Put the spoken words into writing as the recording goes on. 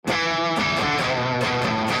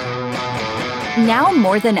Now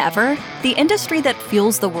more than ever, the industry that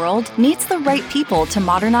fuels the world needs the right people to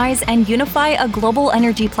modernize and unify a global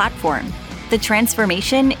energy platform. The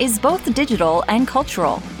transformation is both digital and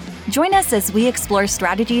cultural. Join us as we explore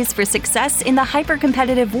strategies for success in the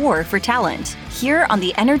hyper-competitive war for talent, here on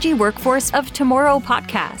the Energy Workforce of Tomorrow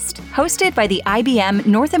podcast, hosted by the IBM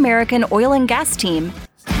North American Oil and Gas team.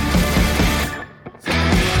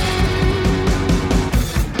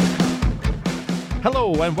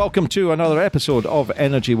 Hello and welcome to another episode of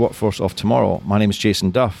Energy Workforce of Tomorrow. My name is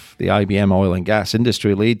Jason Duff, the IBM Oil and Gas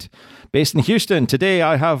Industry Lead based in Houston. Today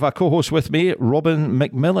I have a co-host with me, Robin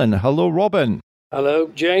McMillan. Hello, Robin.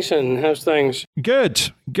 Hello, Jason. How's things?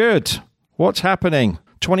 Good. What's happening?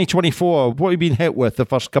 2024, what have you been hit with the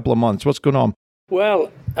first couple of months? What's going on?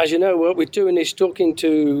 Well, as you know, what we're doing is talking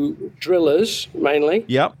to drillers mainly,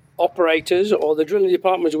 operators, or the drilling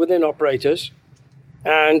departments within operators,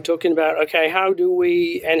 and talking about, okay, how do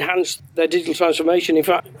we enhance their digital transformation? In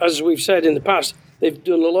fact, as we've said in the past, they've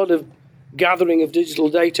done a lot of gathering of digital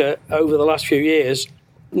data over the last few years,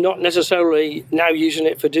 not necessarily now using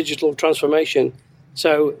it for digital transformation.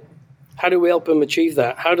 So how do we help them achieve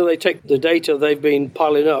that? How do they take the data they've been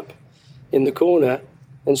piling up in the corner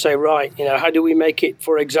and say, right, how do we make it,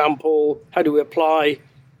 for example, how do we apply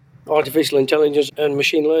artificial intelligence and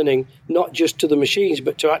machine learning, not just to the machines,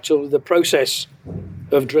 but to actually the process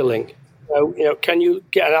of drilling? So, can you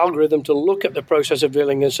get an algorithm to look at the process of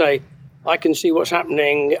drilling and say, I can see what's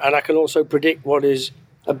happening and I can also predict what is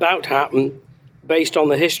about to happen based on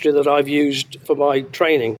the history that I've used for my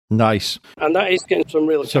training. Nice. And that is getting some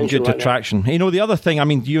real attention. Some good traction. The other thing,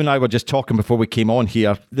 you and I were just talking before we came on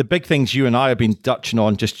here, the big things you and I have been touching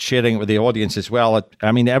on, just sharing it with the audience as well.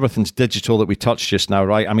 Everything's digital that we touched just now,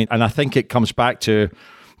 right? And I think it comes back to,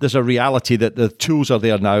 there's a reality that the tools are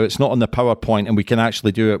there now. It's not on the PowerPoint and we can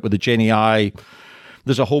actually do it with the GenAI.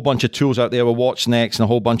 There's a whole bunch of tools out there with What's Next and a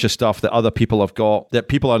whole bunch of stuff that other people have got, that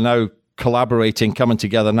people are now collaborating, coming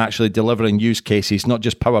together and actually delivering use cases, not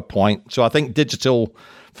just PowerPoint. So I think digital,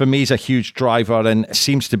 for me, is a huge driver and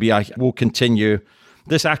seems to be, will continue.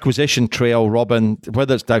 This acquisition trail, Robin,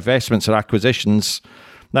 whether it's divestments or acquisitions,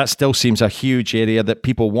 that still seems a huge area that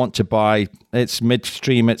people want to buy. It's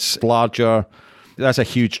midstream, it's larger. That's a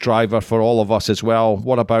huge driver for all of us as well.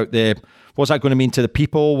 What about what's that going to mean to the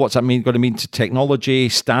people? What's that going to mean to technology,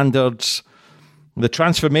 standards? The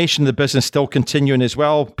transformation of the business still continuing as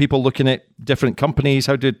well. People looking at different companies.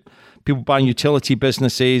 How did people buying utility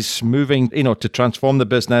businesses, moving, to transform the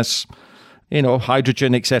business,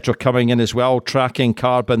 hydrogen, etc., coming in as well, tracking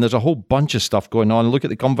carbon. There's a whole bunch of stuff going on. Look at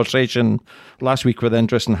the conversation last week with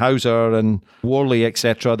Andreessen Hauser and Worley,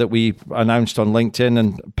 etc., that we announced on LinkedIn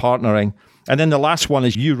and partnering. And then the last one,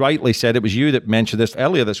 as you rightly said, it was you that mentioned this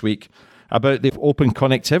earlier this week, about the open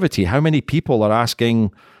connectivity. How many people are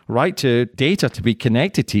asking right to data to be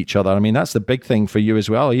connected to each other? That's the big thing for you as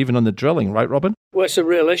well, even on the drilling, right, Robin? Well, it's a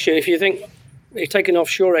real issue. If you take an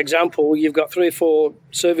offshore example, you've got 3 or 4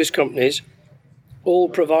 service companies all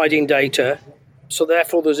providing data. So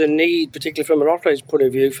therefore, there's a need, particularly from an operator's point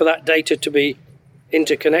of view, for that data to be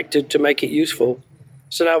interconnected to make it useful.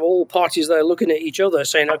 So now all parties there looking at each other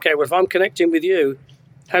saying, okay, well, if I'm connecting with you,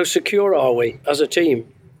 how secure are we as a team?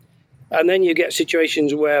 And then you get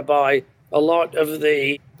situations whereby a lot of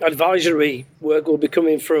the advisory work will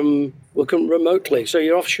come remotely. So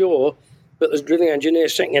you're offshore, but there's drilling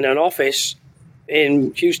engineers sitting in an office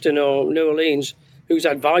in Houston or New Orleans who's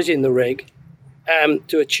advising the rig.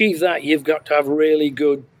 To achieve that, you've got to have really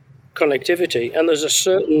good connectivity. And there's a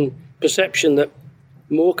certain perception that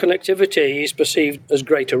more connectivity is perceived as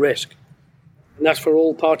greater risk. And that's for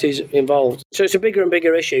all parties involved. So it's a bigger and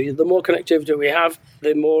bigger issue. The more connectivity we have,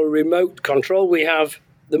 the more remote control we have,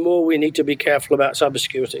 the more we need to be careful about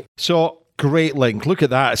cybersecurity. So, great link. Look at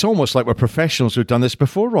that. It's almost like we're professionals who've done this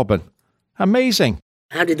before, Robin. Amazing.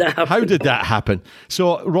 How did that happen?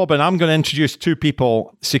 So, Robin, I'm going to introduce 2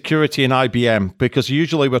 people, security and IBM, because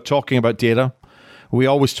usually we're talking about data. We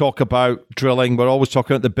always talk about drilling. We're always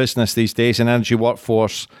talking about the business these days and energy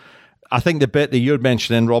workforce. I think the bit that you're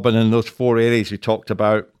mentioning, Robin, in those 4 areas we talked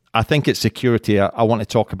about, I think it's security I want to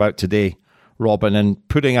talk about today, Robin, and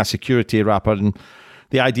putting a security wrapper. And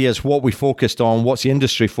the idea is what we focused on, what's the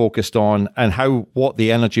industry focused on, and what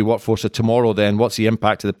the energy workforce of tomorrow then, what's the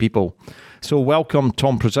impact to the people. So welcome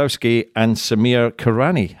Tom Prozowski and Samir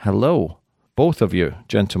Karani. Hello, both of you,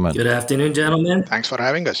 gentlemen. Good afternoon, gentlemen. Thanks for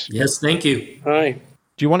having us. Yes, thank you. Hi.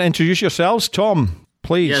 Do you want to introduce yourselves? Tom,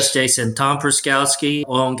 please. Yes, Jason. Tom Prozowski,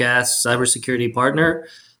 oil and gas cybersecurity partner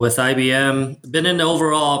with IBM. Been in the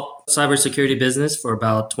overall cybersecurity business for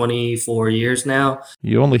about 24 years now.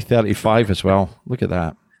 You're only 35 as well. Look at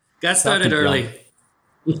that. Got started early.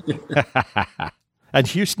 And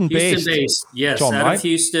Houston-based. Houston-based, yes. Tom, out right? of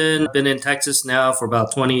Houston. Been in Texas now for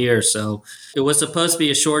about 20 years. So it was supposed to be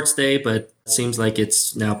a short stay, but it seems like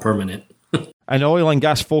it's now permanent. And oil and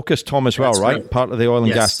gas focused, Tom, as well, That's right? right. Part of the oil and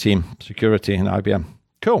Yes. gas team, security and IBM.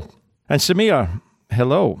 Cool. And Samir,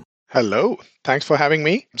 hello. Hello. Thanks for having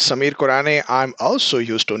me. Samir Kurane. I'm also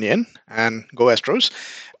Houstonian, and go Astros.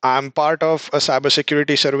 I'm part of a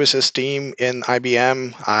cybersecurity services team in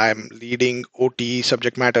IBM. I'm leading OT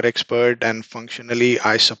subject matter expert, and functionally,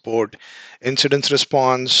 I support incident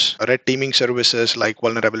response, red teaming services like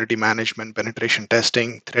vulnerability management, penetration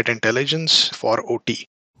testing, threat intelligence for OT.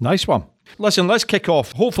 Nice one. Listen, let's kick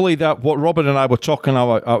off. Hopefully that what Robin and I were talking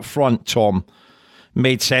about up front, Tom,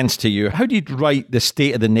 made sense to you. How do you write the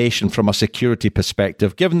state of the nation from a security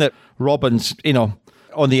perspective, given that Robin's,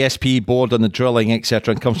 on the SPE board on the drilling,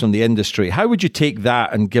 etc., and comes from the industry? How would you take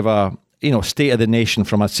that and give a state of the nation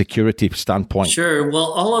from a security standpoint? Sure.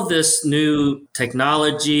 Well, all of this new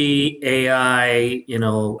technology, AI,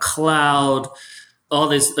 cloud, all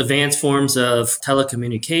these advanced forms of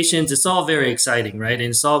telecommunications, it's all very exciting, right? And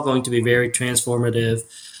it's all going to be very transformative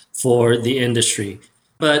for the industry.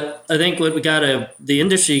 But I think the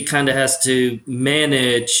industry kind of has to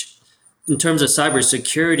manage in terms of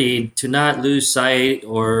cybersecurity to not lose sight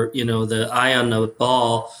or, the eye on the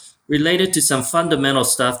ball related to some fundamental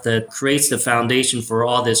stuff that creates the foundation for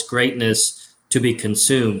all this greatness to be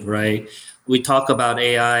consumed, right? We talk about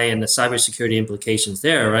AI and the cybersecurity implications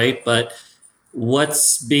there, right? But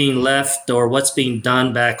what's being left or what's being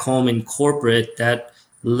done back home in corporate that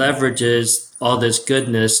leverages all this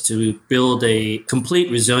goodness to build a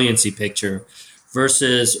complete resiliency picture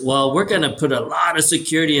versus, well, we're going to put a lot of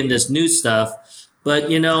security in this new stuff, but,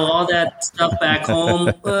 all that stuff back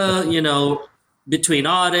home, between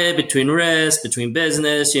audit, between risk, between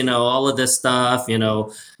business, all of this stuff,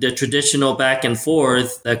 the traditional back and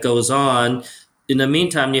forth that goes on. In the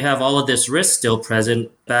meantime, you have all of this risk still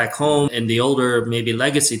present back home in the older, maybe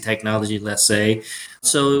legacy technology, let's say.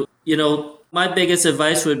 So, my biggest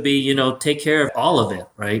advice would be, take care of all of it,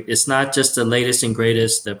 right? It's not just the latest and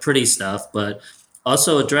greatest, the pretty stuff, but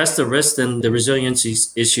also address the risks and the resiliency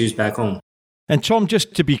issues back home. And Tom,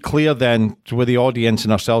 just to be clear then with the audience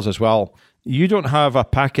and ourselves as well, you don't have a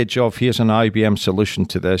package of here's an IBM solution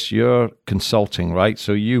to this. You're consulting, right?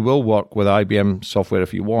 So you will work with IBM software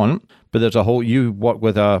if you want, but there's you work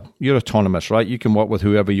with you're autonomous, right? You can work with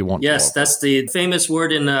whoever you want. Yes, that's the famous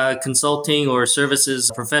word in consulting or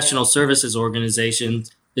services, professional services organization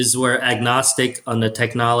is we're agnostic on the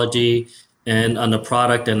technology and on the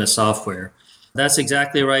product and the software. That's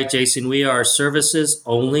exactly right, Jason. We are services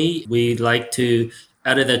only. We like to,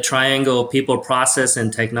 out of the triangle of people, process,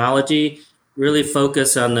 and technology, really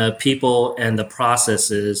focus on the people and the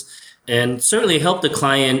processes and certainly help the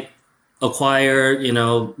client acquire,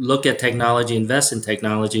 look at technology, invest in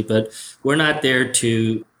technology, but we're not there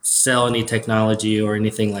to sell any technology or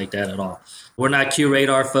anything like that at all. We're not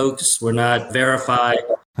QRadar folks. We're not Verified.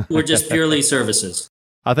 We're just purely services.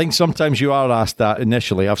 I think sometimes you are asked that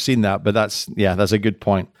initially. I've seen that, but that's a good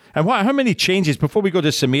point. And how many changes, before we go to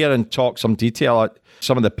Samir and talk some detail at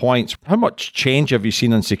some of the points, how much change have you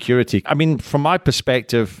seen in security? I mean, from my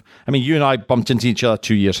perspective, you and I bumped into each other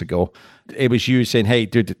 2 years ago. It was you saying, hey,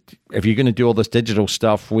 dude, if you're going to do all this digital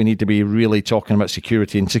stuff, we need to be really talking about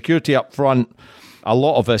security. And security up front, a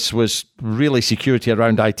lot of us was really security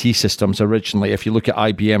around IT systems originally. If you look at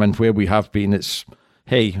IBM and where we have been, it's,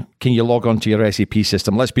 hey, can you log on to your SAP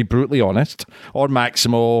system? Let's be brutally honest. Or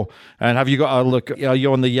Maximo. And have you got a look, are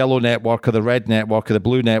you on the yellow network or the red network or the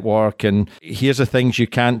blue network? And here's the things you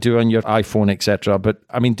can't do on your iPhone, etc. But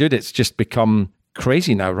dude, it's just become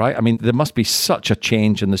crazy now, right? There must be such a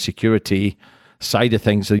change in the security side of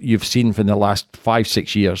things that you've seen from the last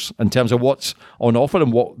 5-6 years in terms of what's on offer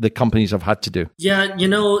and what the companies have had to do. Yeah,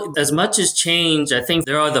 as much as change, I think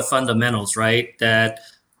there are the fundamentals, right, that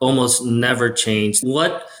almost never change.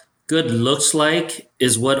 What good looks like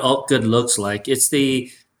is what good looks like. It's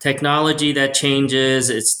the technology that changes.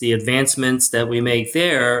 It's the advancements that we make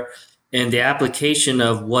there and the application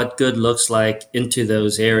of what good looks like into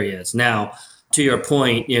those areas. Now, to your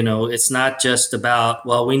point, it's not just about,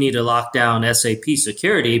 well, we need to lock down SAP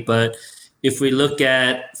security, but if we look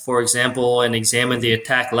at, for example, and examine the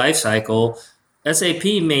attack lifecycle, SAP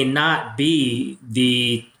may not be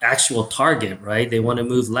the actual target, right? They want to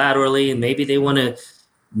move laterally and maybe they want to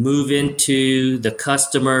move into the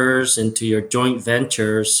customers, into your joint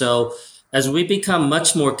ventures. So as we become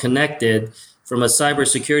much more connected from a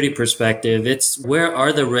cybersecurity perspective, it's where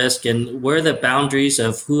are the risks and where are the boundaries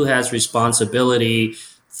of who has responsibility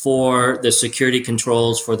for the security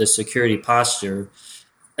controls, for the security posture.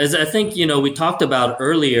 As I think, we talked about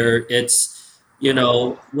earlier, it's,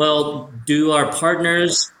 well, do our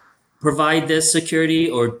partners provide this security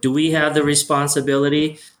or do we have the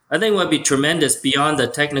responsibility? I think what would be tremendous beyond the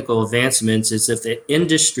technical advancements is if the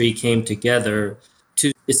industry came together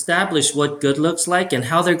to establish what good looks like and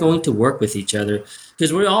how they're going to work with each other.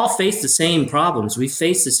 Because we all face the same problems. We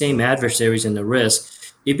face the same adversaries and the risk.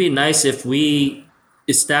 It'd be nice if we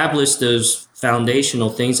establish those foundational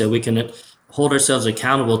things that we can hold ourselves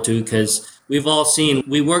accountable to, because we've all seen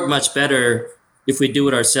we work much better if we do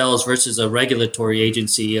it ourselves versus a regulatory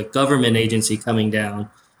agency, a government agency coming down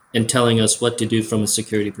and telling us what to do from a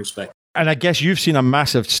security perspective. And I guess you've seen a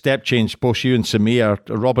massive step change, both you and Samir.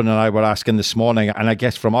 Robin and I were asking this morning, and I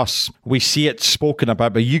guess from us, we see it spoken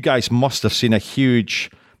about, but you guys must have seen a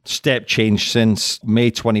huge step change since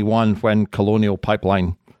May 21 when Colonial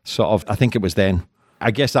Pipeline I think it was then.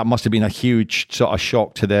 I guess that must have been a huge sort of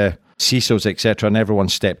shock to the CISOs, etc., and everyone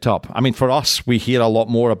stepped up. I mean, for us, we hear a lot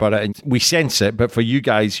more about it and we sense it, but for you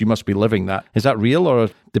guys, you must be living that. Is that real, or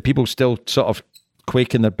do people still sort of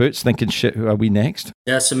quake in their boots thinking, shit, who are we next?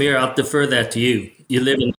 Yeah, Samir, I'll defer that to you. You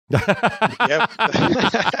live in... Yep.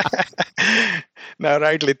 No,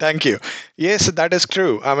 rightly. Thank you. Yes, that is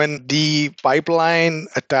true. I mean, the pipeline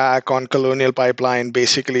attack on Colonial Pipeline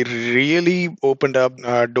basically really opened up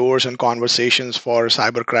doors and conversations for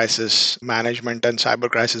cyber crisis management and cyber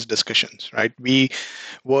crisis discussions, right? We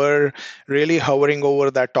were really hovering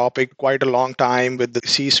over that topic quite a long time with the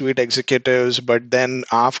C-suite executives, but then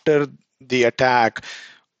after the attack,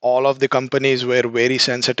 all of the companies were very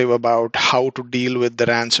sensitive about how to deal with the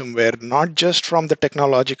ransomware, not just from the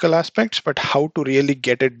technological aspects, but how to really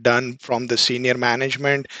get it done from the senior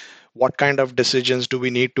management. What kind of decisions do we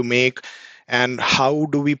need to make? And how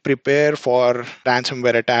do we prepare for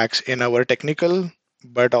ransomware attacks in our technical,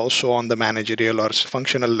 but also on the managerial or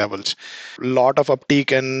functional levels? A lot of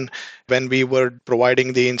uptick, and when we were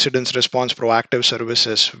providing the incident response proactive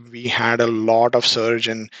services, we had a lot of surge,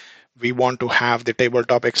 and we want to have the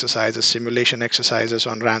tabletop exercises, simulation exercises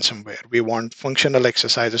on ransomware. We want functional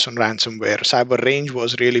exercises on ransomware. Cyber Range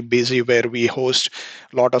was really busy, where we host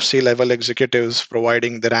a lot of C-level executives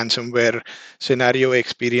providing the ransomware scenario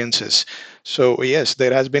experiences. So yes,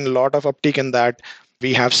 there has been a lot of uptick in that.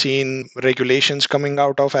 We have seen regulations coming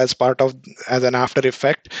out of as an after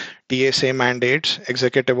effect, TSA mandates,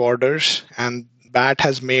 executive orders, and that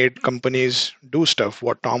has made companies do stuff,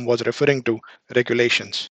 what Tom was referring to,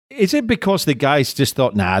 regulations. Is it because the guys just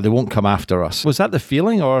thought, nah, they won't come after us? Was that the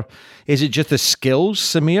feeling? Or is it just the skills,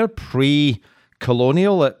 Samir,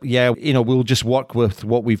 pre-Colonial? We'll just work with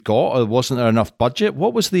what we've got, or wasn't there enough budget?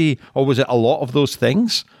 Or was it a lot of those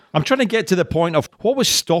things? I'm trying to get to the point of what was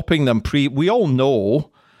stopping them we all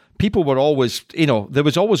know people were always, there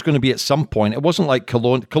was always going to be at some point. It wasn't like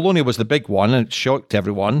Colonial was the big one and it shocked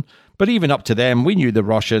everyone. But even up to them, we knew the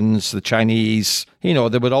Russians, the Chinese, they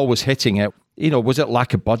were always hitting it. Was it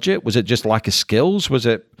lack of budget? Was it just lack of skills? Was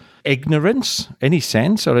it ignorance? Any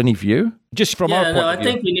sense or any view? Just from our point of view. I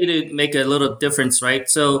think we need to make a little difference, right?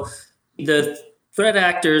 So the threat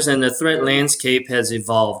actors and the threat landscape has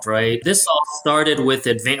evolved, right? This all started with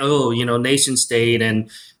nation state,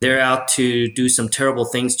 and they're out to do some terrible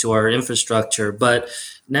things to our infrastructure. But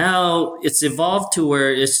now it's evolved to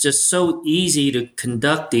where it's just so easy to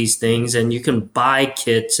conduct these things, and you can buy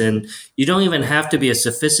kits, and you don't even have to be a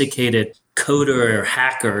sophisticated coder or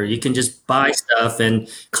hacker. You can just buy stuff and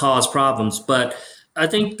cause problems. But I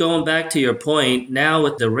think going back to your point, now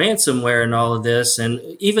with the ransomware and all of this, and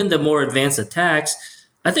even the more advanced attacks,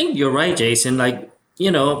 I think you're right, Jason.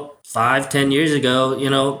 5-10 years ago,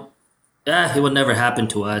 it would never happen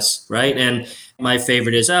to us, right? And my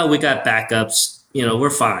favorite is, we got backups. We're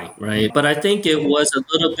fine, right? But I think it was a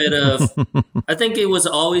little bit of, I think it was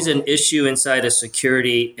always an issue inside of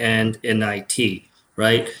security and in IT,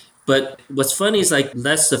 right? But what's funny is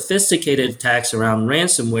less sophisticated attacks around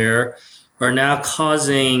ransomware are now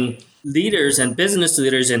causing leaders and business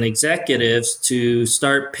leaders and executives to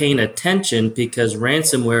start paying attention, because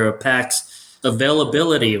ransomware impacts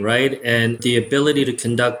availability, right? And the ability to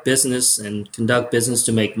conduct business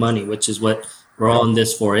to make money, which is what we're all in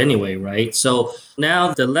this for anyway, right? So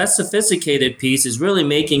now the less sophisticated piece is really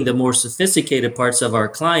making the more sophisticated parts of our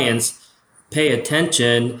clients pay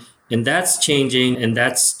attention. And that's changing in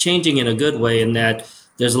a good way, in that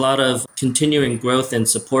there's a lot of continuing growth and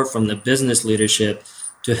support from the business leadership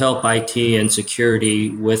to help IT and security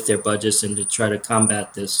with their budgets and to try to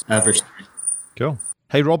combat this adversary. Cool.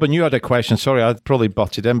 Hey, Robin, you had a question. Sorry, I probably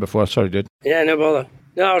butted in before. Sorry, dude. Yeah, no bother.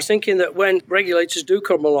 No, I was thinking that when regulators do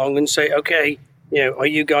come along and say, okay, are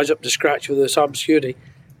you guys up to scratch with the cybersecurity?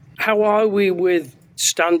 How are we with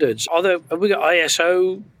standards? Have we got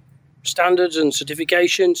ISO standards and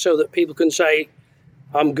certification so that people can say,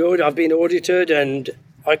 I'm good, I've been audited, and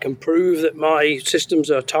I can prove that my systems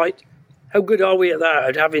are tight? How good are we at that,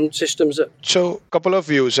 at having systems that... So, a couple of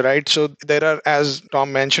views, right? So, there are, as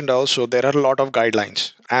Tom mentioned also, there are a lot of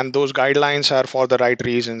guidelines, and those guidelines are for the right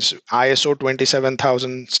reasons. ISO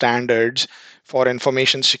 27000 standards for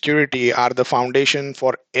information security are the foundation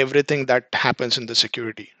for everything that happens in the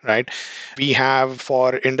security, right? We have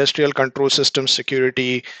for industrial control system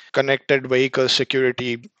security, connected vehicle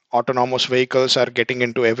security, autonomous vehicles are getting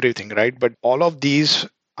into everything, right? But all of these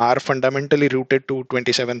are fundamentally rooted to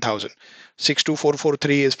 27000.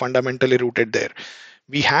 62443 is fundamentally rooted there.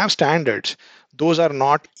 We have standards. Those are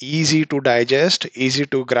not easy to digest, easy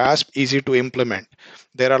to grasp, easy to implement.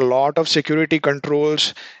 There are a lot of security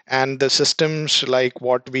controls, and the systems like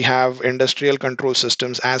what we have, industrial control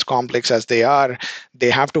systems, as complex as they are, they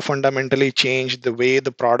have to fundamentally change the way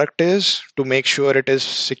the product is to make sure it is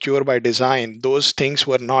secure by design. Those things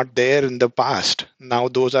were not there in the past. Now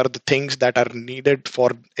those are the things that are needed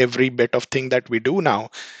for every bit of thing that we do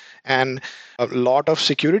now. And a lot of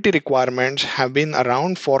security requirements have been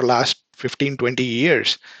around for last 15-20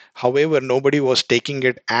 years. However, nobody was taking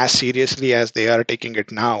it as seriously as they are taking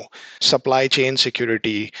it now. Supply chain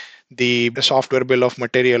security, the software bill of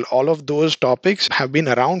material, all of those topics have been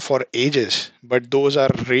around for ages, but those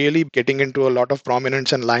are really getting into a lot of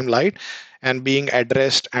prominence and limelight and being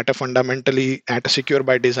addressed at a secure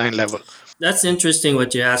by design level. That's interesting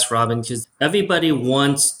what you asked, Robin, because everybody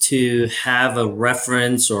wants to have a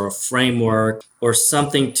reference or a framework or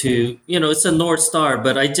something to, it's a North Star,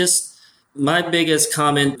 but my biggest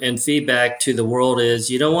comment and feedback to the world is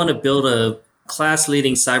you don't want to build a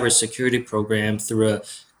class-leading cybersecurity program through a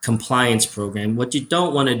compliance program. What you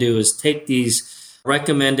don't want to do is take these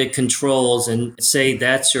recommended controls and say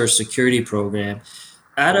that's your security program.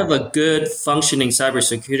 Out of a good functioning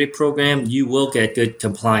cybersecurity program, you will get good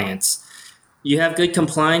compliance. You have good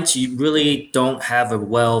compliance, you really don't have a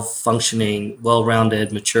well-functioning,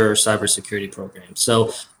 well-rounded, mature cybersecurity program.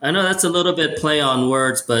 So I know that's a little bit play on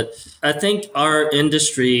words, but I think our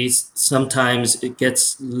industry sometimes it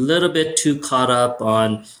gets a little bit too caught up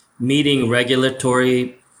on meeting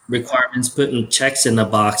regulatory requirements, putting checks in the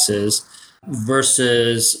boxes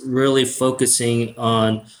versus really focusing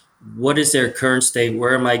on what is their current state,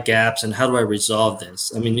 where are my gaps, and how do I resolve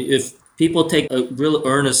this? I mean, if people take a real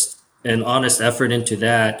earnest and honest effort into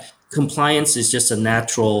that, compliance is just a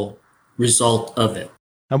natural result of it.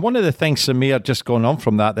 And one of the things, Samir, just going on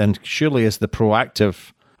from that then, surely is the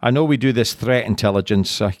proactive. I know we do this threat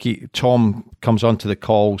intelligence. Tom comes onto the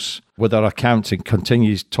calls with our accounts and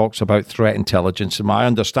talks about threat intelligence. And my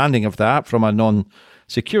understanding of that from a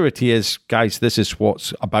non-security is, guys, this is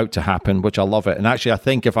what's about to happen, which I love it. And actually, I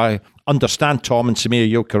think if I understand Tom, and Samir,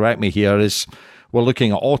 you'll correct me here, is we're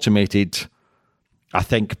looking at automated, I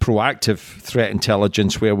think, proactive threat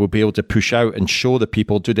intelligence where we'll be able to push out and show the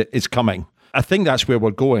people that it's coming. I think that's where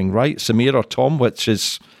we're going, right, Samir or Tom, which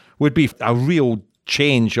would be a real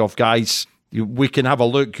change of, guys, we can have a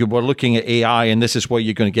look. We're looking at AI and this is where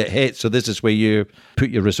you're going to get hit. So this is where you put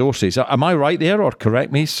your resources. Am I right there, or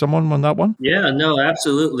correct me, someone on that one? Yeah, no,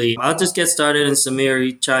 absolutely. I'll just get started and Samir,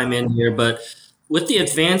 you chime in here. But with the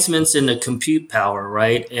advancements in the compute power,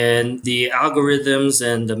 right, and the algorithms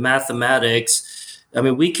and the mathematics, I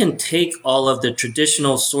mean, we can take all of the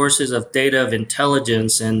traditional sources of data of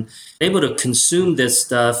intelligence and able to consume this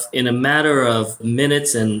stuff in a matter of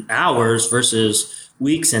minutes and hours versus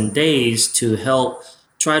weeks and days to help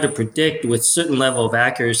try to predict with certain level of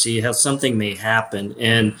accuracy how something may happen.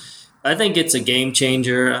 And I think it's a game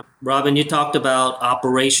changer. Robin, you talked about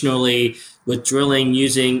operationally with drilling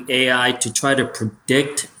using AI to try to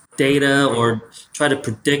predict data or try to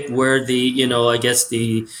predict where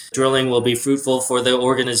the drilling will be fruitful for the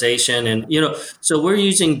organization. And, so we're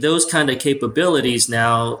using those kind of capabilities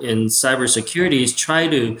now in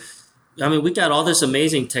cybersecurity we got all this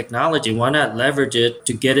amazing technology. Why not leverage it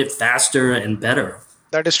to get it faster and better?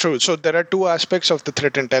 That is true. So there are two aspects of the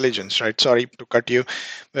threat intelligence, right? Sorry to cut you,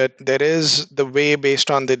 but there is the way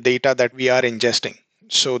based on the data that we are ingesting.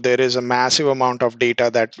 So there is a massive amount of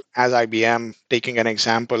data that, as IBM, taking an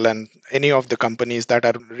example, and any of the companies that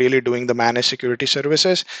are really doing the managed security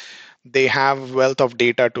services, they have wealth of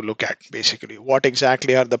data to look at. Basically, what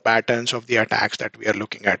exactly are the patterns of the attacks that we are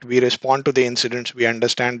looking at? We respond to the incidents, we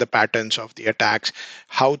understand the patterns of the attacks,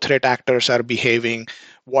 how threat actors are behaving,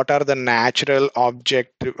 what are the natural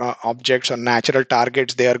objects or natural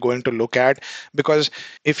targets they are going to look at. Because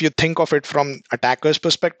if you think of it from attackers'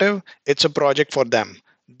 perspective, it's a project for them.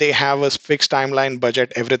 they have a fixed timeline,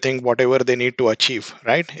 budget, everything, whatever they need to achieve,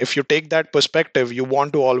 right? If you take that perspective, you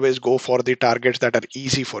want to always go for the targets that are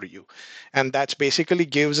easy for you. And that's basically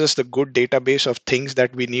gives us the good database of things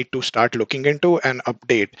that we need to start looking into and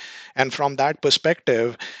update. And from that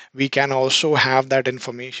perspective, we can also have that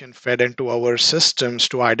information fed into our systems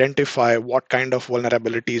to identify what kind of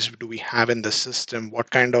vulnerabilities do we have in the system,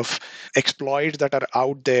 what kind of exploits that are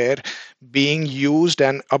out there being used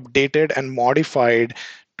and updated and modified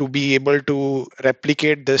to be able to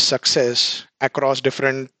replicate this success across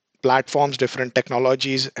different platforms, different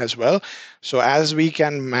technologies as well. So as we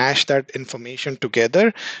can mash that information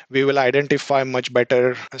together, we will identify much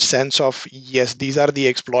better sense of, yes, these are the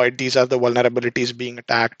exploit, these are the vulnerabilities being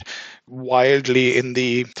attacked wildly in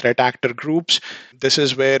the threat actor groups. This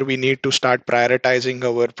is where we need to start prioritizing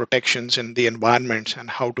our protections in the environments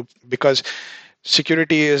and how to, because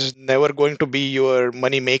security is never going to be your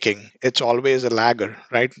money making. It's always a lagger,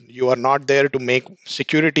 right? You are not there to make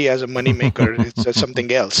security as a money maker. It's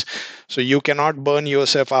something else. So you cannot burn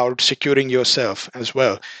yourself out securing yourself as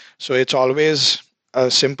well. So it's always a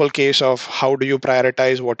simple case of how do you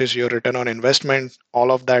prioritize, what is your return on investment,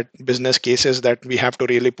 all of that business cases that we have to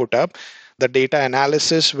really put up. The data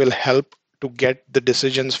analysis will help to get the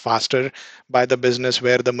decisions faster by the business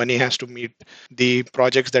where the money has to meet the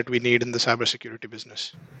projects that we need in the cybersecurity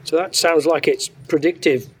business. So that sounds like it's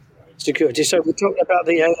predictive security. So we're talking about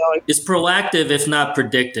the AI. It's proactive, if not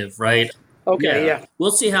predictive, right? Okay, yeah. We'll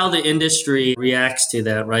see how the industry reacts to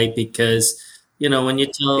that, right? Because, when you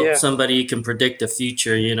tell somebody you can predict the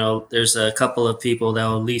future, there's a couple of people that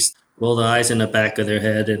will at least roll their eyes in the back of their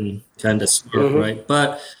head and kind of smirk, right?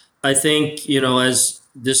 But I think, as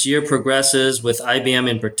this year progresses with IBM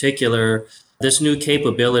in particular, this new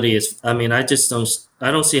capability is, I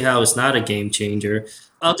don't see how it's not a game changer.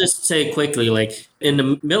 I'll just say quickly, like in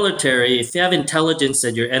the military, if you have intelligence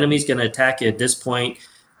that your enemy's going to attack you at this point,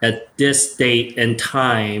 at this date and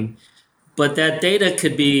time, but that data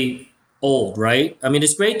could be old, right?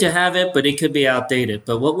 It's great to have it, but it could be outdated.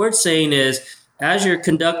 But what we're saying is, as you're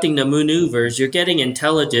conducting the maneuvers, you're getting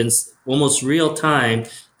intelligence almost real time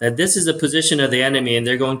that this is the position of the enemy and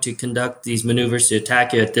they're going to conduct these maneuvers to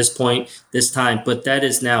attack you at this point, this time. But that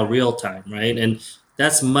is now real time, right? And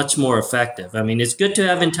that's much more effective. It's good to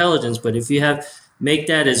have intelligence, but if you make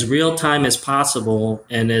that as real time as possible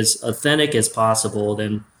and as authentic as possible,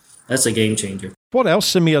 then that's a game changer. What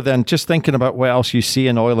else, Samir, then? Just thinking about what else you see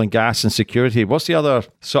in oil and gas and security, what's the other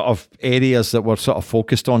sort of areas that we're sort of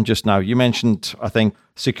focused on just now? You mentioned, I think,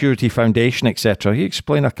 security foundation, etc. Can you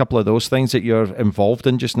explain a couple of those things that you're involved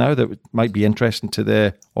in just now that might be interesting to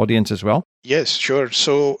the audience as well? Yes, sure.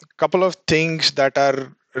 So a couple of things that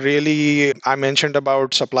are really, I mentioned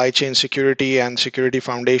about supply chain security and security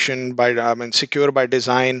foundation secure by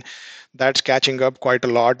design. That's catching up quite a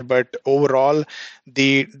lot. But overall,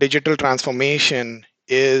 the digital transformation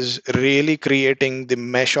is really creating the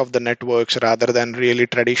mesh of the networks rather than really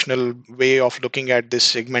traditional way of looking at these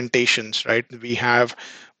segmentations, right? We have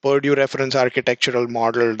Purdue reference architectural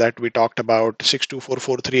model that we talked about,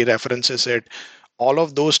 62443 references it. All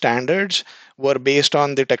of those standards were based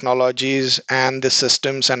on the technologies and the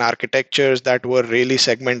systems and architectures that were really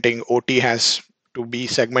segmenting. OT has to be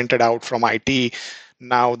segmented out from IT.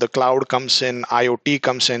 Now the cloud comes in, IoT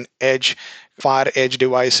comes in, edge, far edge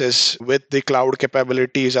devices with the cloud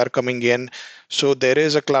capabilities are coming in. So there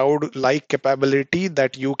is a cloud-like capability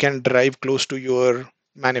that you can drive close to your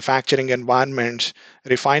manufacturing environments,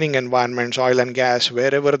 refining environments, oil and gas,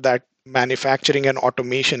 wherever that manufacturing and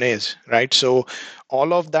automation is, right? So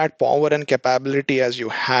all of that power and capability as you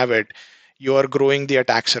have it, you are growing the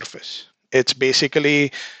attack surface. It's basically,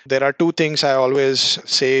 there are two things I always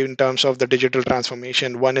say in terms of the digital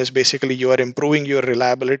transformation. One is basically you are improving your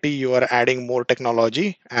reliability, you are adding more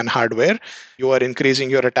technology and hardware, you are increasing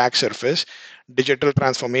your attack surface. Digital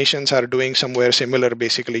transformations are doing somewhere similar.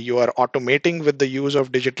 Basically, you are automating with the use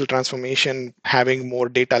of digital transformation, having more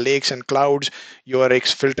data lakes and clouds. You are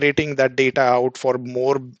exfiltrating that data out for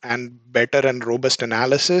more and better and robust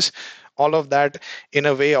analysis. All of that in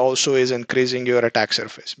a way also is increasing your attack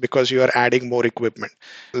surface because you are adding more equipment.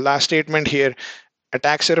 Last statement here,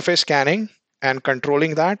 attack surface scanning and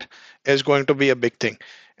controlling that is going to be a big thing.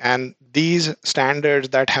 And these standards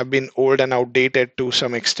that have been old and outdated to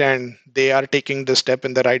some extent, they are taking the step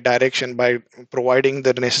in the right direction by providing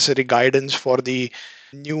the necessary guidance for the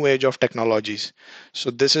new age of technologies.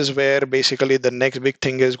 So this is where basically the next big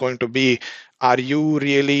thing is going to be, are you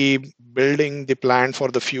really building the plan for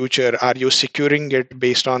the future? Are you securing it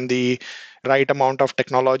based on the right amount of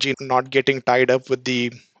technology, not getting tied up with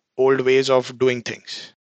the old ways of doing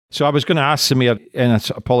things? So I was going to ask Samir,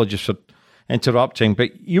 and apologies for interrupting,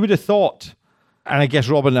 but you would have thought, and I guess,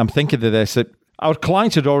 Robin, I'm thinking of this, that our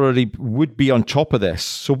clients would be on top of this.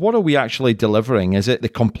 So what are we actually delivering? Is it the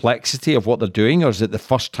complexity of what they're doing, or is it the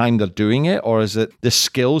first time they're doing it, or is it the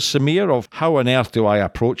skills, Samir, of how on earth do I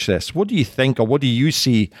approach this? What do you think, or what do you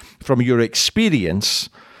see from your experience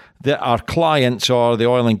that our clients or the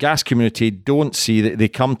oil and gas community don't see, that they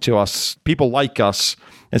come to us, people like us,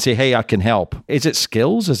 and say, hey, I can help? Is it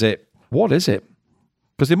skills? What is it?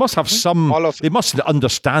 Because they must have they must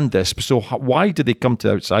understand this. So why do they come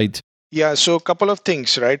to outside? Yeah, so a couple of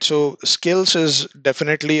things, right? So skills is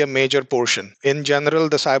definitely a major portion. In general,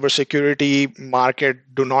 the cybersecurity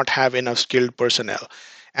market do not have enough skilled personnel.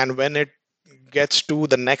 And when it gets to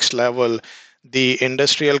the next level, the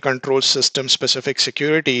industrial control system specific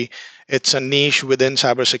security, it's a niche within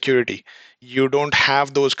cybersecurity. You don't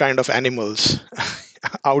have those kind of animals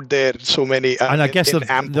out there, so many. And I guess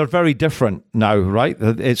they're very different now, right?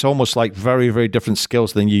 It's almost like very, very different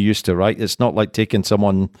skills than you used to, right? It's not like taking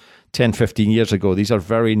someone 10, 15 years ago. These are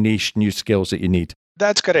very niche new skills that you need.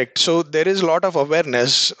 That's correct. So there is a lot of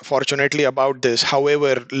awareness, fortunately, about this.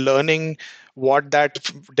 However, learning what that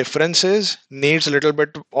difference is needs a little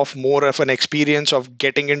bit of more of an experience of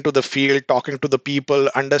getting into the field, talking to the people,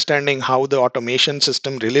 understanding how the automation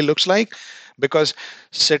system really looks like. Because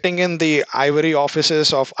sitting in the ivory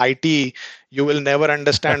offices of IT, you will never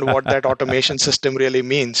understand what that automation system really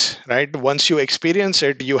means, right? Once you experience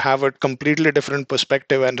it, you have a completely different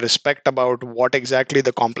perspective and respect about what exactly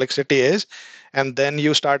the complexity is. And then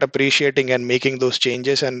you start appreciating and making those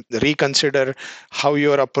changes and reconsider how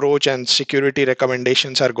your approach and security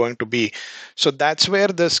recommendations are going to be. So that's where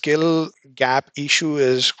the skill gap issue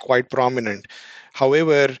is quite prominent.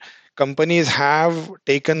 However, companies have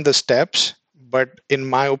taken the steps, but in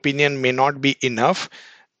my opinion, may not be enough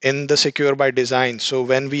in the secure by design. So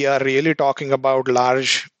when we are really talking about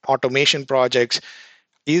large automation projects,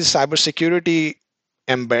 is cybersecurity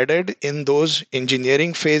embedded in those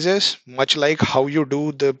engineering phases, much like how you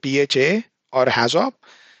do the PHA or HAZOP?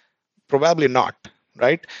 Probably not,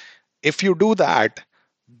 right? If you do that,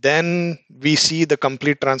 then we see the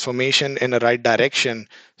complete transformation in the right direction.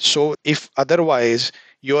 So if otherwise,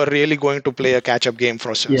 you are really going to play a catch-up game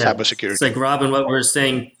for cybersecurity. It's like, Robin, what we're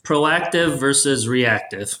saying, proactive versus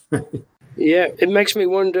reactive. Yeah, it makes me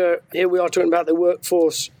wonder, here we are talking about the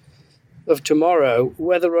workforce of tomorrow,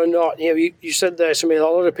 whether or not, you said there, Samir, a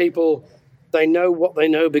lot of people, they know what they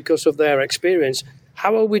know because of their experience.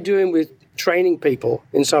 How are we doing with training people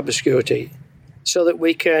in cybersecurity so that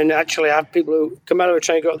we can actually have people who come out of a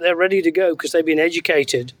training, they're ready to go because they've been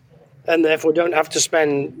educated and therefore don't have to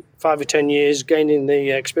spend 5 or 10 years gaining the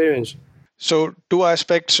experience? So two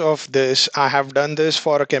aspects of this. I have done this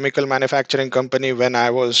for a chemical manufacturing company when I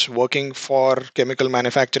was working for chemical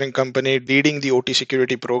manufacturing company, leading the OT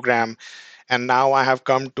security program. And now I have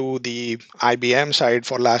come to the IBM side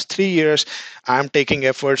for last 3 years. I'm taking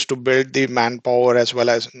efforts to build the manpower as well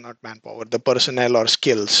as not manpower, the personnel or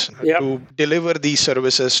skills to deliver these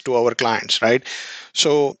services to our clients, right?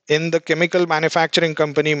 So in the chemical manufacturing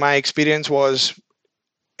company, my experience was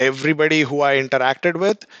everybody who I interacted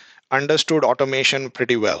with understood automation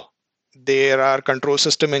pretty well. There are control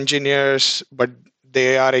system engineers, but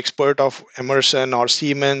they are expert of Emerson or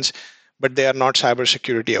Siemens, but they are not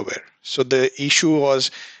cybersecurity aware. So the issue was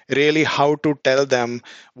really how to tell them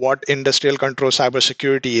what industrial control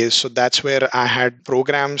cybersecurity is. So that's where I had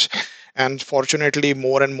programs. And fortunately,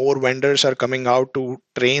 more and more vendors are coming out to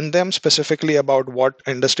train them specifically about what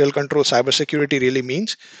industrial control cybersecurity really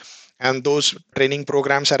means. And those training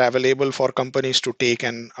programs are available for companies to take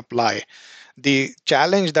and apply. The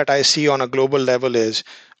challenge that I see on a global level is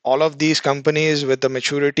all of these companies with the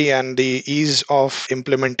maturity and the ease of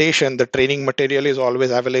implementation, the training material is always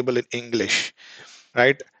available in English,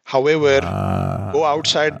 right? However, go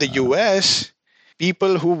outside the US,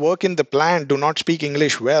 people who work in the plant do not speak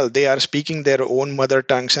English well. They are speaking their own mother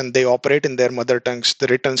tongues and they operate in their mother tongues. The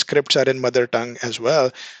written scripts are in mother tongue as well,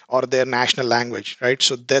 or their national language, right?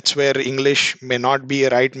 So that's where English may not be a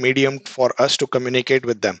right medium for us to communicate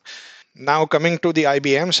with them. Now coming to the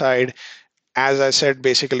IBM side, as I said,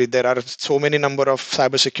 basically, there are so many number of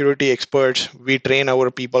cybersecurity experts. We train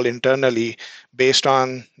our people internally based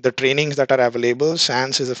on the trainings that are available.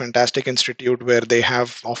 SANS is a fantastic institute where they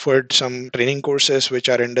have offered some training courses, which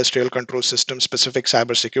are industrial control system specific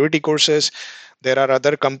cybersecurity courses. There are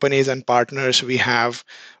other companies and partners we have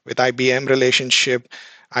with IBM relationship.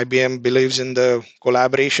 IBM believes in the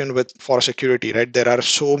collaboration for security, right? There are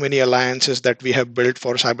so many alliances that we have built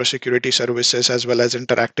for cybersecurity services as well as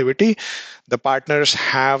interactivity. The partners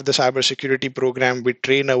have the cybersecurity program. We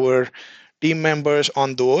train our team members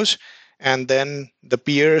on those. And then the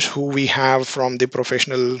peers who we have from the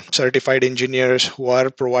professional certified engineers who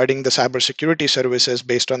are providing the cybersecurity services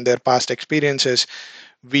based on their past experiences,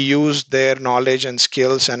 we use their knowledge and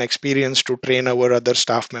skills and experience to train our other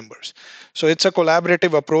staff members. So it's a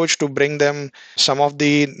collaborative approach to bring them some of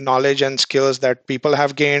the knowledge and skills that people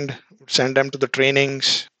have gained, send them to the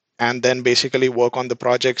trainings, and then basically work on the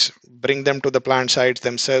projects, bring them to the plant sites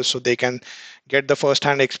themselves so they can get the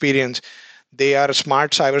first-hand experience. They are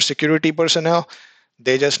smart cybersecurity personnel.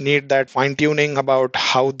 They just need that fine-tuning about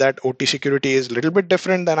how that OT security is a little bit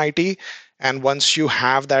different than IT. And once you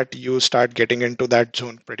have that, you start getting into that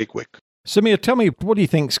zone pretty quick. Samir, tell me, what do you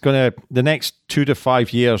think is going to, the next 2 to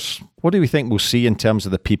 5 years, what do we think we'll see in terms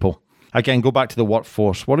of the people? Again, go back to the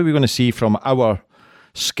workforce. What are we going to see from our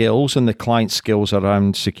skills and the client skills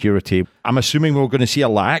around security? I'm assuming we're going to see a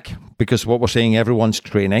lack because what we're saying, everyone's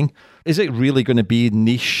training. Is it really going to be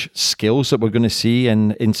niche skills that we're going to see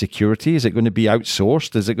in security? Is it going to be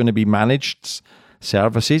outsourced? Is it going to be managed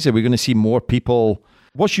services? Are we going to see more people?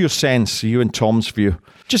 What's your sense, you and Tom's view?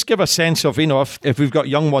 Just give a sense of, if we've got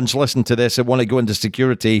young ones listening to this that want to go into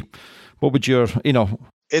security, what would your,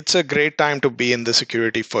 It's a great time to be in the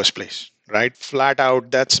security first place, right? Flat out,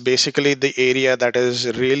 that's basically the area that is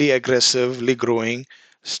really aggressively growing,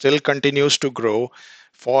 still continues to grow.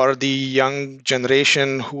 For the young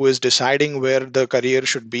generation who is deciding where the career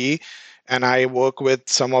should be, and I work with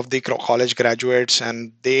some of the college graduates,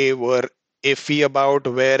 and they were iffy about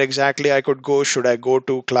where exactly I could go. Should I go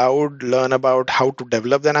to cloud, learn about how to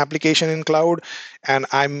develop an application in cloud? And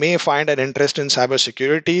I may find an interest in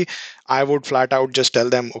cybersecurity. I would flat out just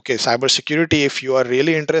tell them, okay, cybersecurity, if you are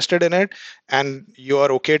really interested in it and you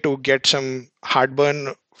are okay to get some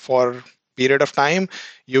heartburn for period of time,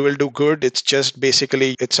 you will do good. It's just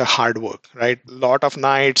basically, it's a hard work, right? Lot of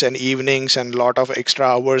nights and evenings and lot of extra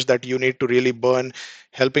hours that you need to really burn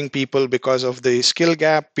helping people because of the skill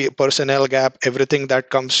gap, personnel gap, everything that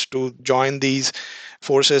comes to join these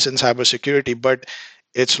forces in cybersecurity. But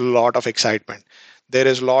it's a lot of excitement. There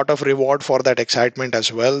is a lot of reward for that excitement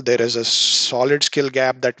as well. There is a solid skill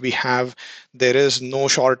gap that we have. There is no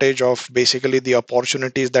shortage of basically the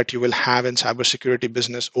opportunities that you will have in cybersecurity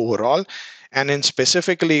business overall. And in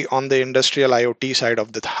specifically on the industrial IoT side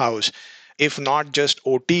of the house, if not just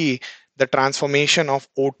OT, the transformation of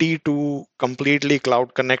OT to completely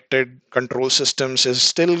cloud connected control systems is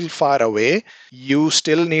still far away. You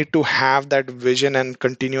still need to have that vision and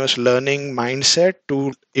continuous learning mindset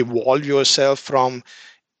to evolve yourself from,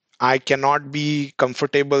 I cannot be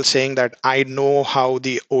comfortable saying that I know how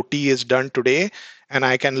the OT is done today and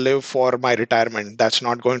I can live for my retirement. That's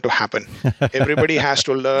not going to happen. Everybody has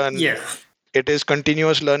to learn. Yeah. It is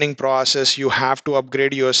continuous learning process. You have to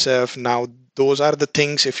upgrade yourself. Now, those are the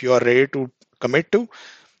things if you are ready to commit to.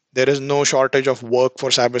 There is no shortage of work for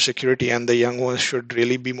cybersecurity, and the young ones should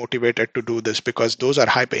really be motivated to do this because those are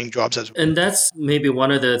high-paying jobs as well. And that's maybe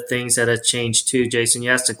one of the things that has changed too, Jason.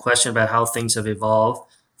 You asked a question about how things have evolved.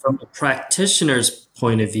 From a practitioner's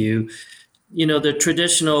point of view, the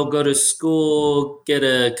traditional go to school, get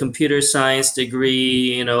a computer science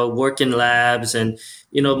degree, work in labs and,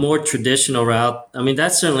 more traditional route. I mean,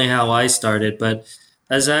 that's certainly how I started. But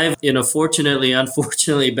as I've, fortunately,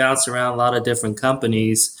 unfortunately bounced around a lot of different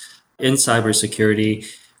companies in cybersecurity,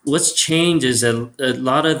 what's changed is a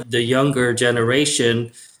lot of the younger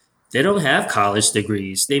generation, they don't have college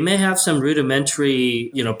degrees. They may have some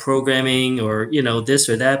rudimentary, programming or, this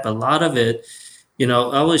or that, but a lot of it,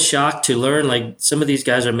 I was shocked to learn like some of these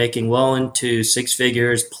guys are making well into six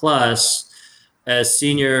figures plus as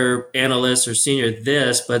senior analysts or senior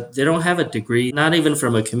this, but they don't have a degree, not even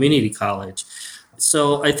from a community college.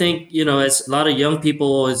 So I think, as a lot of young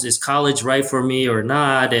people, is college right for me or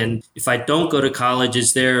not? And if I don't go to college,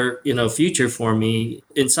 is there, future for me?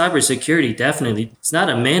 In cybersecurity, definitely. It's not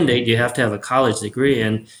a mandate. You have to have a college degree.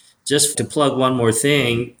 And just to plug one more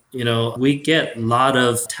thing, we get a lot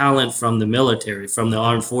of talent from the military, from the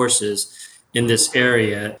armed forces in this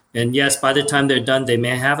area. And yes, by the time they're done, they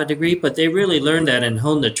may have a degree, but they really learn that and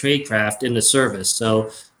hone the tradecraft in the service.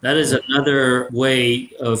 So that is another way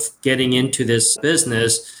of getting into this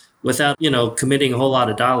business without, committing a whole lot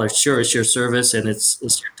of dollars. Sure, it's your service and it's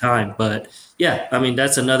your time. But yeah, I mean,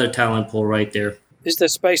 that's another talent pool right there. Is there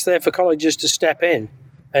space there for colleges to step in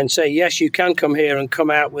and say, yes, you can come here and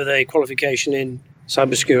come out with a qualification in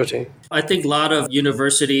cybersecurity? I think a lot of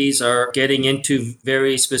universities are getting into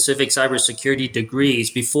very specific cybersecurity degrees.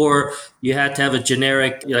 Before, you had to have a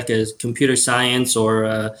generic, like a computer science or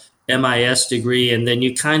a MIS degree, and then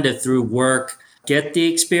you kind of through work get the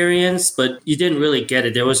experience, but you didn't really get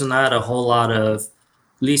it. There was not a whole lot of,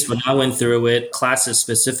 at least when I went through it, classes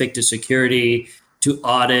specific to security. to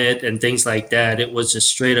audit and things like that. It was just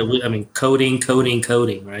straight up, coding,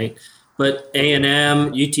 right? But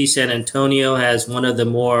A&M, UT San Antonio has one of the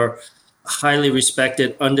more highly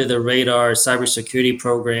respected under the radar cybersecurity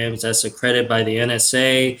programs that's accredited by the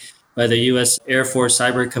NSA, by the U.S. Air Force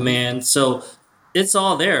Cyber Command. So it's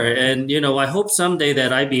all there. And, I hope someday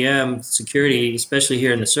that IBM security, especially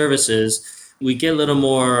here in the services, we get a little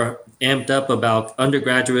more amped up about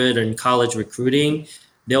undergraduate and college recruiting.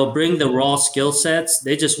 They'll bring the raw skill sets.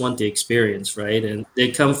 They just want the experience, right? And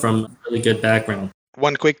they come from a really good background.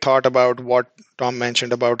 One quick thought about what Tom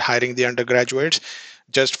mentioned about hiring the undergraduates.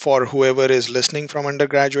 Just for whoever is listening from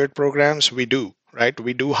undergraduate programs, we do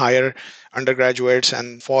hire undergraduates,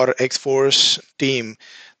 and for X-Force team,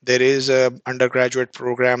 there is a undergraduate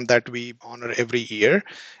program that we honor every year,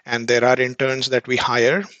 and there are interns that we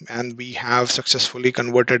hire, and we have successfully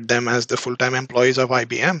converted them as the full-time employees of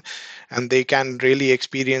IBM, and they can really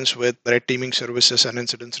experience with red teaming services and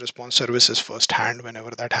incident response services firsthand whenever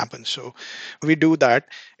that happens. So we do that.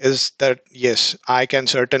 Is that, yes, I can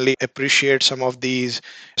certainly appreciate some of these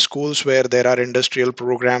schools where there are industrial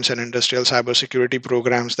programs and industrial cybersecurity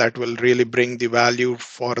programs that will really bring the value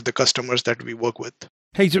for the customers that we work with.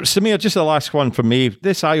 Hey, Samir, just the last one from me.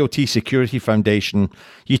 This IoT Security Foundation,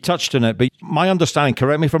 you touched on it, but my understanding,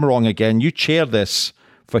 correct me if I'm wrong again, you chair this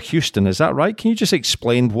for Houston, is that right? Can you just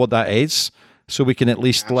explain what that is so we can at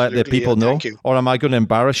least let the people know? Or am I going to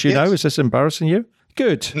embarrass you now? Is this embarrassing you?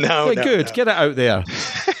 Good. No. Get it out there.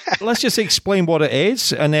 Let's just explain what it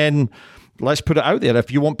is, and then let's put it out there.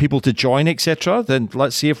 If you want people to join, etc., then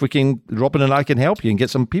let's see if Robin and I can help you and get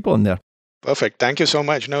some people in there. Perfect. Thank you so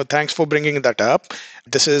much. No, thanks for bringing that up.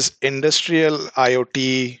 This is Industrial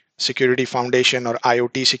IoT Security Foundation, or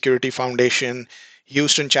IoT Security Foundation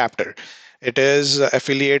Houston chapter. It is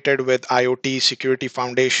affiliated with IoT Security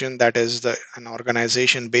Foundation, that is an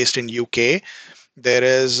organization based in UK. There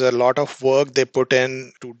is a lot of work they put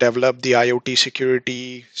in to develop the IoT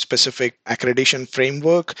security specific accreditation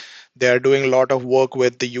framework. They are doing a lot of work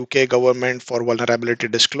with the UK government for vulnerability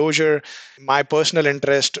disclosure. My personal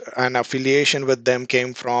interest and affiliation with them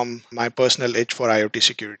came from my personal itch for IoT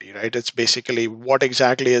security, right? It's basically what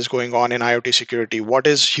exactly is going on in IoT security. What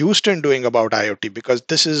is Houston doing about IoT? Because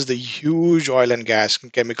this is the huge oil and gas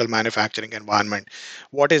and chemical manufacturing environment.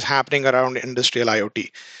 What is happening around industrial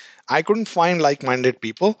IoT? I couldn't find like-minded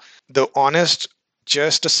people.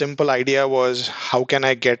 Just a simple idea was, how can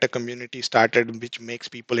I get a community started which makes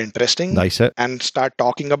people interesting and start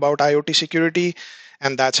talking about IoT security?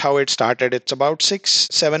 And that's how it started. It's about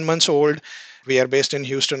 6-7 months old. We are based in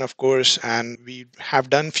Houston, of course, and we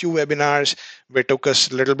have done few webinars. We took a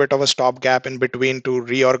little bit of a stopgap in between to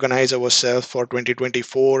reorganize ourselves for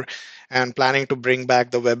 2024, and planning to bring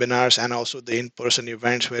back the webinars and also the in-person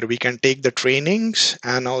events where we can take the trainings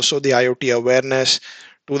and also the IoT awareness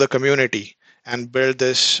to the community and build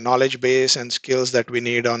this knowledge base and skills that we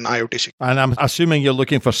need on IoT security. And I'm assuming you're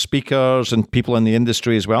looking for speakers and people in the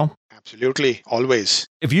industry as well? Absolutely, always.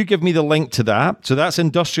 If you give me the link to that, so that's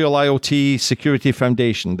Industrial IoT Security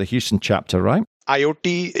Foundation, the Houston chapter, right?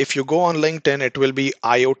 IoT, if you go on LinkedIn, it will be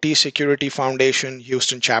IoT Security Foundation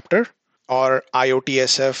Houston chapter, or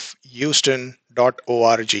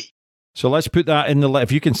iotsfhouston.org. So let's put that in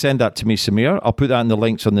if you can send that to me, Samir, I'll put that in the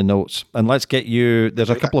links on the notes. And let's get you, there's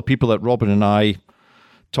a couple of people that Robin and I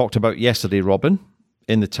talked about yesterday, Robin,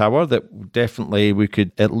 in the tower, that definitely we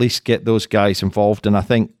could at least get those guys involved. And I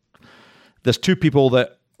think there's two people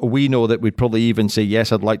that we know that would probably even say,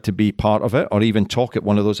 yes, I'd like to be part of it, or even talk at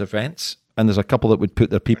one of those events. And there's a couple that would put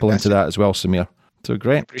their people into that as well, Samir. So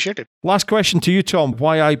great. Appreciate it. Last question to you, Tom.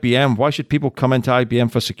 Why IBM? Why should people come into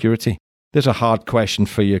IBM for security? There's a hard question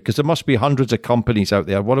for you, because there must be hundreds of companies out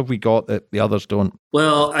there. What have we got that the others don't?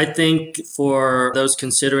 Well, I think for those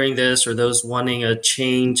considering this or those wanting a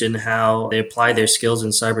change in how they apply their skills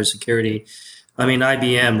in cybersecurity,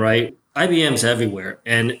 IBM, right? IBM's everywhere.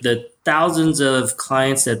 And the thousands of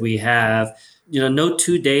clients that we have, no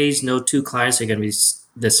 2 days, no two clients are going to be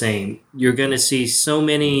the same. You're going to see so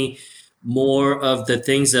many more of the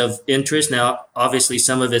things of interest. Now, obviously,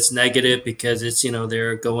 some of it's negative because it's,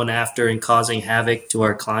 they're going after and causing havoc to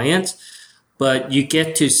our clients. But you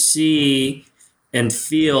get to see and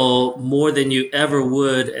feel more than you ever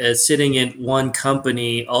would as sitting in one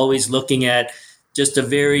company, always looking at just a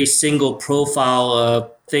very single profile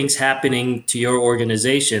of things happening to your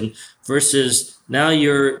organization versus now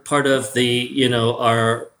you're part of the,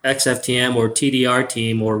 our XFTM or TDR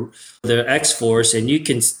team or the X-Force, and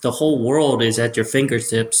the whole world is at your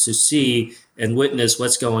fingertips to see and witness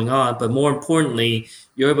what's going on. But more importantly,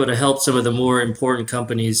 you're able to help some of the more important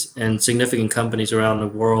companies and significant companies around the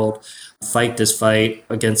world fight this fight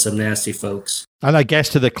against some nasty folks. And I guess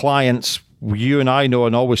to the clients, you and I know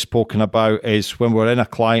and always spoken about is when we're in a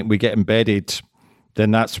client, we get embedded,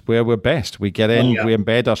 then that's where we're best. We get in, we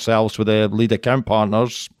embed ourselves with the lead account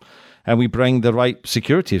partners, and we bring the right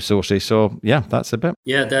security sources. So yeah, that's a bit.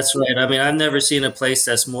 Yeah, that's right. I mean, I've never seen a place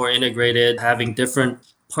that's more integrated, having different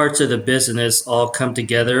parts of the business all come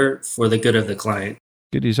together for the good of the client.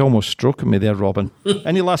 Good. He's almost stroking me there, Robin.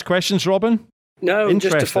 Any last questions, Robin? No,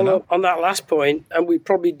 just to follow up on that last point, and we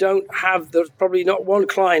probably there's probably not one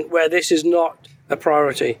client where this is not a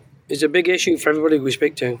priority. It's a big issue for everybody we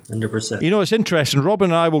speak to. 100%. You know, it's interesting. Robin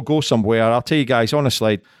and I will go somewhere. I'll tell you guys,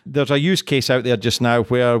 honestly, there's a use case out there just now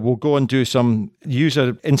where we'll go and do some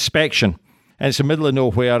user inspection. And it's the middle of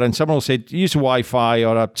nowhere. And someone will say, use Wi-Fi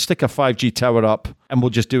or stick a 5G tower up, and we'll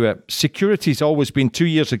just do it. Security's always been, 2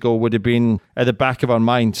 years ago, would have been at the back of our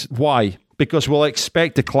minds. Why? Because we'll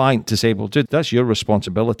expect the client to say, well, dude, that's your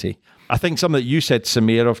responsibility. I think something that you said,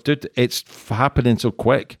 Samir, of, dude, it's happening so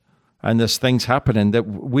quick. And there's things happening that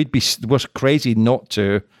we're crazy not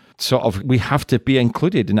to we have to be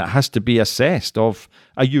included, and it has to be assessed of,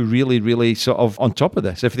 are you really, really sort of on top of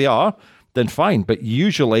this? If they are, then fine. But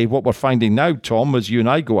usually what we're finding now, Tom, as you and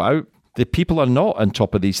I go out, the people are not on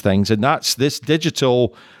top of these things. And that's this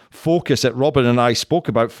digital focus that Robin and I spoke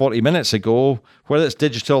about 40 minutes ago, whether it's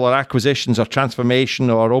digital or acquisitions or transformation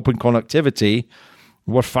or open connectivity,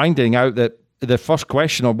 we're finding out that the first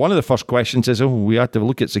question, or one of the first questions, is, we have to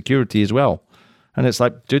look at security as well. And it's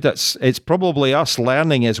like, dude, it's probably us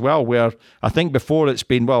learning as well, where I think before it's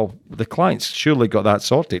been, well, the clients surely got that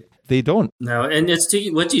sorted. They don't. No, and it's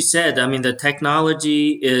to what you said. I mean, the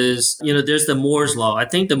technology is, there's the Moore's Law. I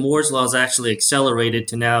think the Moore's Law is actually accelerated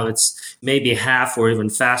to now it's maybe half or even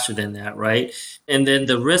faster than that, right? And then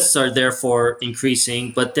the risks are therefore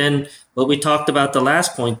increasing. But then what we talked about the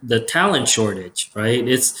last point, the talent shortage, right?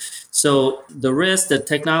 So the risk, the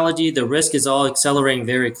technology, the risk is all accelerating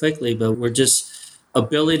very quickly, but we're just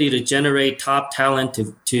ability to generate top talent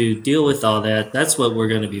to deal with all that. That's what we're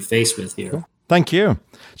going to be faced with here. Cool. Thank you.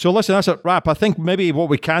 So listen, that's a wrap. I think maybe what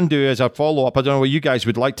we can do as a follow-up, I don't know what you guys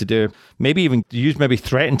would like to do, maybe even use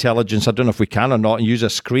threat intelligence, I don't know if we can or not, and use a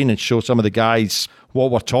screen and show some of the guys what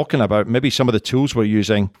we're talking about, maybe some of the tools we're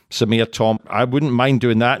using. Samir, Tom, I wouldn't mind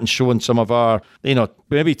doing that and showing some of our,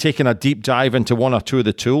 maybe taking a deep dive into one or two of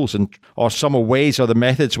the tools or some of ways or the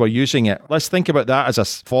methods we're using it. Let's think about that as a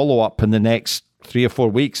follow-up in the next 3 or 4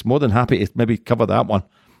 weeks. More than happy to maybe cover that one,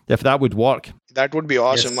 if that would work. That would be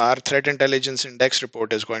awesome. Yes. Our threat intelligence index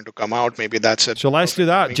report is going to come out. Maybe that's it. So let's do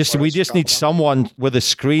that. We just need someone with a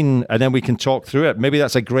screen, and then we can talk through it. Maybe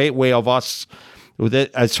that's a great way of us, with it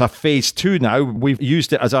as a phase 2 now. We've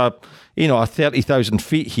used it as a 30,000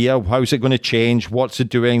 feet here. How's it going to change? What's it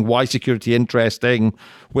doing? Why is security interesting?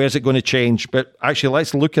 Where's it going to change? But actually,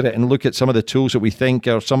 let's look at it and look at some of the tools that we think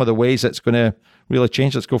are some of the ways it's going to really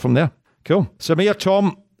change. Let's go from there. Cool. Samir,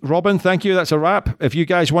 Tom, Robin, thank you. That's a wrap. If you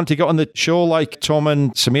guys want to get on the show like Tom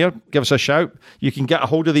and Samir, give us a shout. You can get a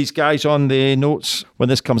hold of these guys on the notes when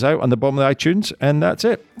this comes out on the bottom of the iTunes. And that's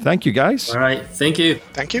it. Thank you, guys. All right. Thank you.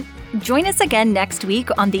 Thank you. Join us again next week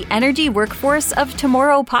on the Energy Workforce of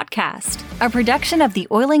Tomorrow podcast, a production of the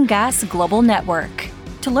Oil and Gas Global Network.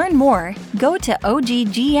 To learn more, go to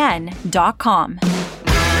oggn.com.